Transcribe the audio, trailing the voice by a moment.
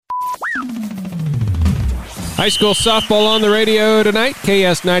High school softball on the radio tonight.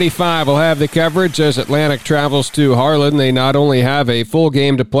 KS95 will have the coverage as Atlantic travels to Harlan. They not only have a full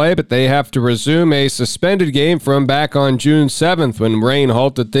game to play, but they have to resume a suspended game from back on June 7th when rain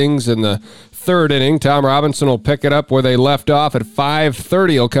halted things in the third inning. Tom Robinson will pick it up where they left off at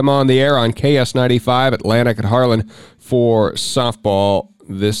 5:30. He'll come on the air on KS95, Atlantic at Harlan for softball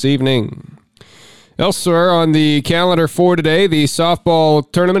this evening. Elsewhere on the calendar for today, the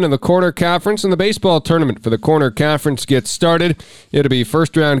softball tournament in the Corner Conference and the baseball tournament for the Corner Conference gets started. It'll be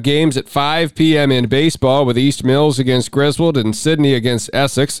first-round games at 5 p.m. in baseball with East Mills against Griswold and Sidney against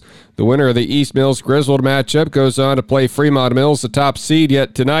Essex. The winner of the East Mills-Griswold matchup goes on to play Fremont Mills, the top seed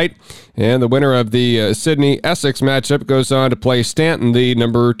yet tonight. And the winner of the Sydney-Essex matchup goes on to play Stanton, the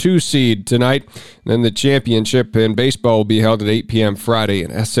number 2 seed tonight. And then the championship in baseball will be held at 8 p.m. Friday in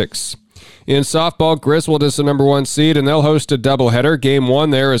Essex. In softball, Griswold is the number 1 seed, and they'll host a doubleheader. Game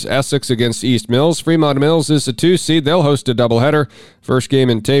 1 there is Essex against East Mills. Fremont Mills is the 2 seed. They'll host a doubleheader. First game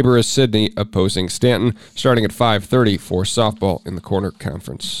in Tabor is Sidney opposing Stanton, starting at 5:30 for softball in the Corner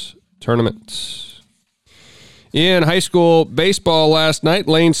Conference tournament. In high school baseball last night,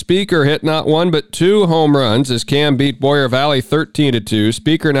 Lane Speaker hit not 1 but 2 home runs as Cam beat Boyer Valley 13-2.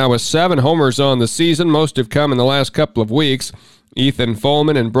 Speaker now with 7 homers on the season. Most have come in the last couple of weeks. Ethan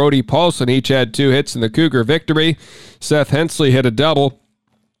Folman and Brody Paulson each had 2 hits in the Cougar victory. Seth Hensley hit a double.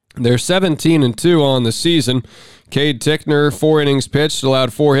 They're 17-2 on the season. Cade Tickner, 4 innings pitched,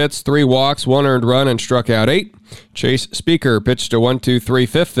 allowed 4 hits, 3 walks, 1 earned run, and struck out 8. Chase Speaker pitched a 1-2-3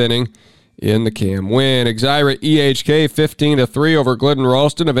 fifth inning in the Cam win. Exira EHK 15-3 over Glidden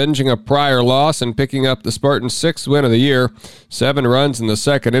Ralston, avenging a prior loss and picking up the Spartans' 6th win of the year. 7 runs in the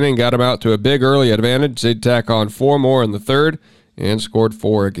second inning got them out to a big early advantage. They'd tack on 4 more in the third and scored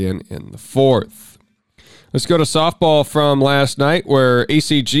 4 again in the fourth. Let's go to softball from last night where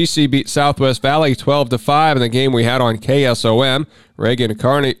ACGC beat Southwest Valley 12-5 in the game we had on KSOM.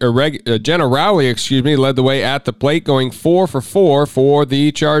 Jenna Rowley, led the way at the plate, going 4 for 4 for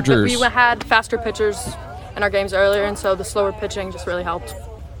the Chargers. We had faster pitchers in our games earlier, and so the slower pitching just really helped.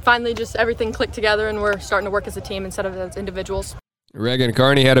 Finally, just everything clicked together, and we're starting to work as a team instead of as individuals. Reagan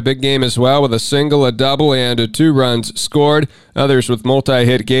Carney had a big game as well with a single, a double, and 2 runs scored. Others with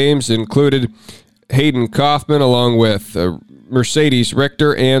multi-hit games included Hayden Kaufman along with Mercedes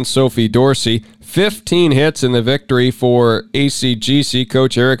Richter and Sophie Dorsey. 15 hits in the victory for ACGC.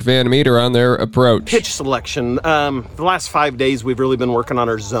 Coach Eric Van Meter on their approach. Pitch selection. The last 5 days we've really been working on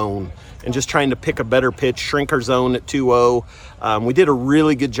our zone and just trying to pick a better pitch, shrink our zone at 2-0. We did a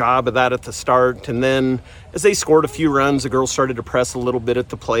really good job of that at the start, and then as they scored a few runs, the girls started to press a little bit at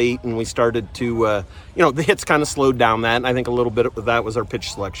the plate, and we started to, the hits kind of slowed down that, and I think a little bit of that was our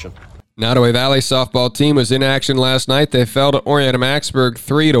pitch selection. Nottoway Valley softball team was in action last night. They fell to Orietta-Maxburg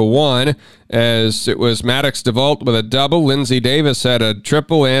 3-1 as it was Maddox DeVault with a double. Lindsay Davis had a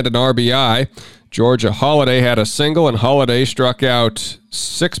triple and an RBI. Georgia Holiday had a single, and Holiday struck out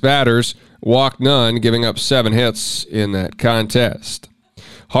 6 batters, walked none, giving up 7 hits in that contest.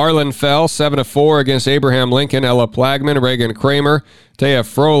 Harlan fell 7-4 against Abraham Lincoln. Ella Plagman, Reagan Kramer, Taya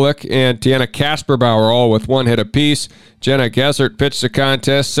Froelich, and Tiana Kasperbauer all with 1 hit apiece. Jenna Gessert pitched the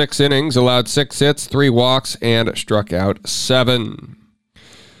contest 6 innings, allowed 6 hits, 3 walks, and struck out 7.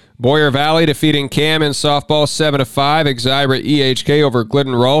 Boyer Valley defeating Cam in softball 7-5. Exira EHK over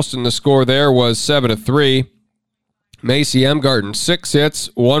Glidden Ralston. The score there was 7-3. Macy Emgarten, 6 hits,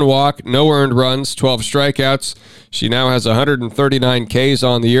 1 walk, no earned runs, 12 strikeouts. She now has 139 Ks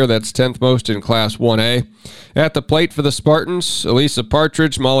on the year. That's 10th most in Class 1A. At the plate for the Spartans, Elisa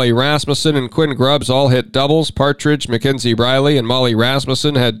Partridge, Molly Rasmussen, and Quinn Grubbs all hit doubles. Partridge, Mackenzie Briley, and Molly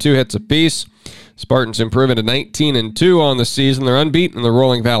Rasmussen had 2 hits apiece. Spartans improving to 19-2 on the season. They're unbeaten in the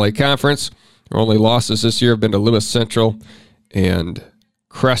Rolling Valley Conference. Their only losses this year have been to Lewis Central and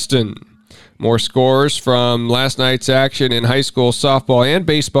Creston. More scores from last night's action in high school softball and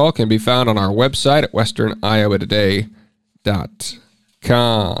baseball can be found on our website at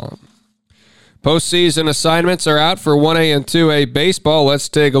westerniowatoday.com. Postseason assignments are out for 1A and 2A baseball. Let's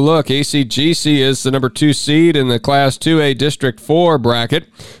take a look. ACGC is the number 2 seed in the Class 2A District 4 bracket.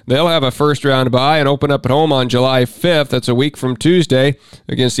 They'll have a first-round bye and open up at home on July 5th. That's a week from Tuesday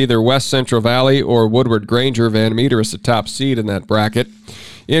against either West Central Valley or Woodward Granger. Van Meter is the top seed in that bracket.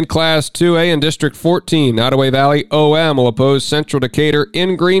 In Class 2A in District 14, Nottoway Valley OM will oppose Central Decatur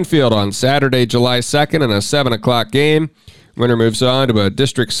in Greenfield on Saturday, July 2nd in a 7 o'clock game. Winner moves on to a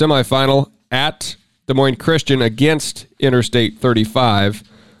district semifinal at Des Moines Christian against Interstate 35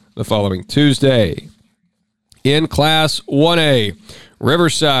 the following Tuesday. In Class 1A,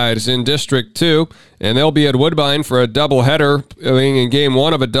 Riverside is in District 2, and they'll be at Woodbine for a doubleheader, being in Game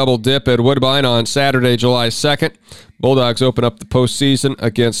 1 of a double dip at Woodbine on Saturday, July 2nd. Bulldogs open up the postseason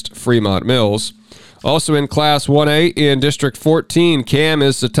against Fremont Mills. Also in Class 1A in District 14, Cam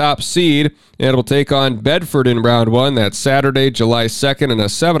is the top seed, and will take on Bedford in Round 1. That's Saturday, July 2nd, and a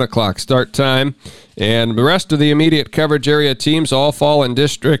 7 o'clock start time. And the rest of the immediate coverage area teams all fall in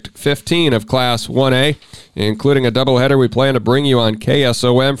District 15 of Class 1A, including a doubleheader we plan to bring you on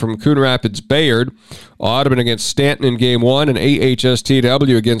KSOM from Coon Rapids Bayard. Audubon against Stanton in Game 1, and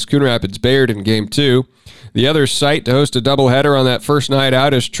AHSTW against Coon Rapids Bayard in Game 2. The other site to host a doubleheader on that first night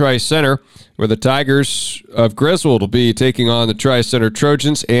out is Tri-Center, where the Tigers of Griswold will be taking on the Tri-Center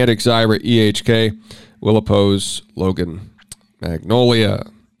Trojans, and Exira EHK will oppose Logan Magnolia.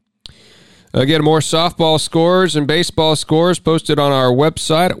 Again, more softball scores and baseball scores posted on our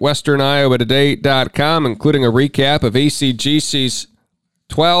website at westerniowatoday.com, including a recap of ACGC's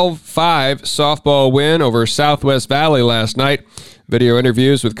 12-5 softball win over Southwest Valley last night. Video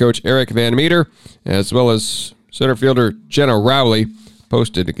interviews with Coach Eric Van Meter, as well as center fielder Jenna Rowley,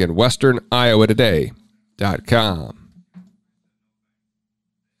 posted again, westerniowatoday.com.